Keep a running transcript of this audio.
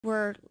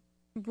were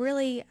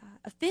really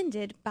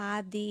offended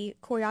by the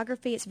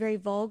choreography. It's very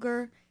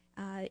vulgar.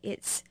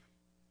 It's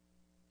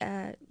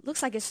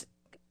looks like it's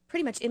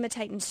pretty much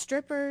imitating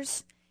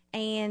strippers,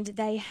 and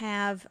they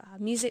have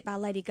music by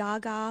Lady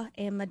Gaga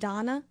and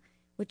Madonna,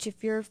 which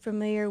if you're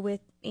familiar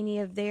with any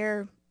of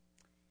their,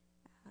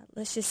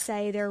 let's just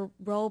say their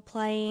role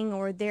playing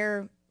or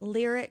their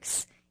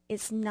lyrics,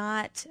 it's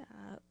not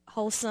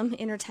wholesome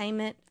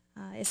entertainment.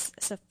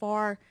 It's a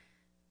far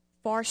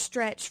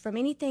stretch from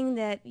anything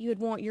that you would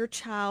want your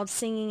child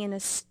singing in a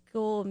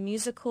school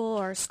musical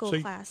or school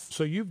class.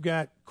 So you've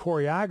got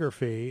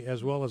choreography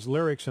as well as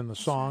lyrics in the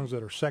songs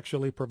that are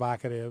sexually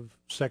provocative,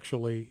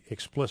 sexually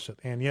explicit.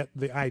 And yet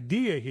the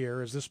idea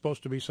here is this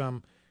supposed to be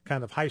some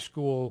kind of high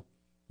school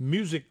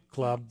music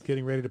club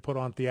getting ready to put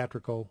on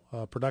theatrical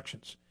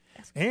productions.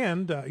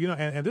 And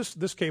and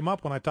this came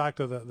up when I talked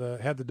to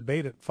had the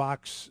debate at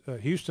Fox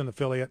Houston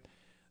affiliate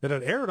that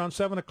it aired on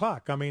 7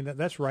 o'clock. I mean,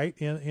 that's right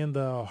in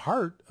the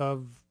heart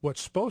of what's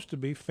supposed to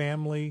be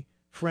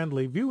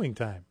family-friendly viewing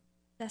time.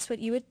 That's what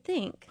you would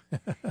think.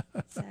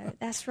 So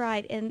that's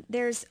right. And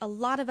there's a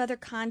lot of other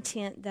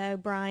content, though,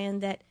 Bryan,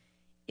 that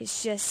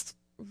is just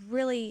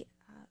really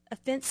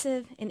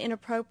offensive and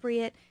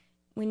inappropriate.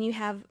 When you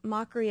have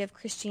mockery of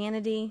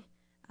Christianity,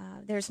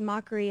 there's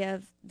mockery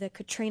of the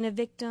Katrina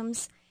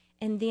victims.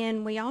 And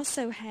then we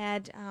also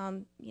had,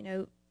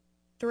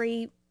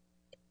 3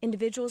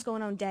 individuals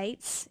going on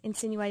dates,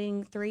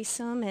 insinuating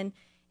threesome, and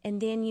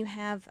then you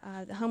have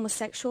the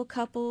homosexual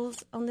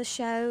couples on the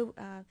show.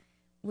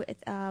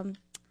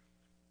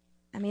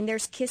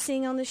 There's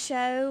kissing on the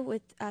show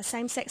with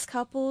same-sex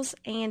couples,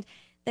 and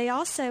they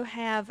also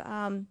have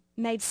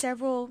made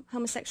several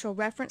homosexual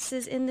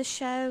references in the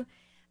show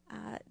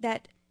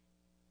that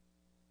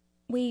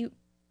we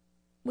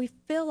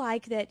feel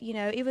like that,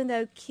 even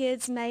though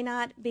kids may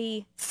not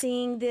be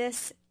seeing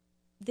this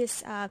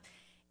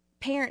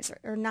parents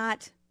are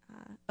not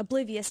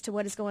oblivious to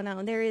what is going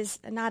on. There is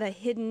not a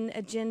hidden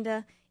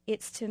agenda.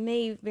 It's, to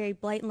me, very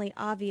blatantly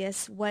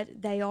obvious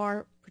what they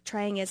are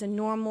portraying as a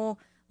normal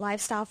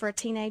lifestyle for a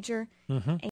teenager. Mm-hmm.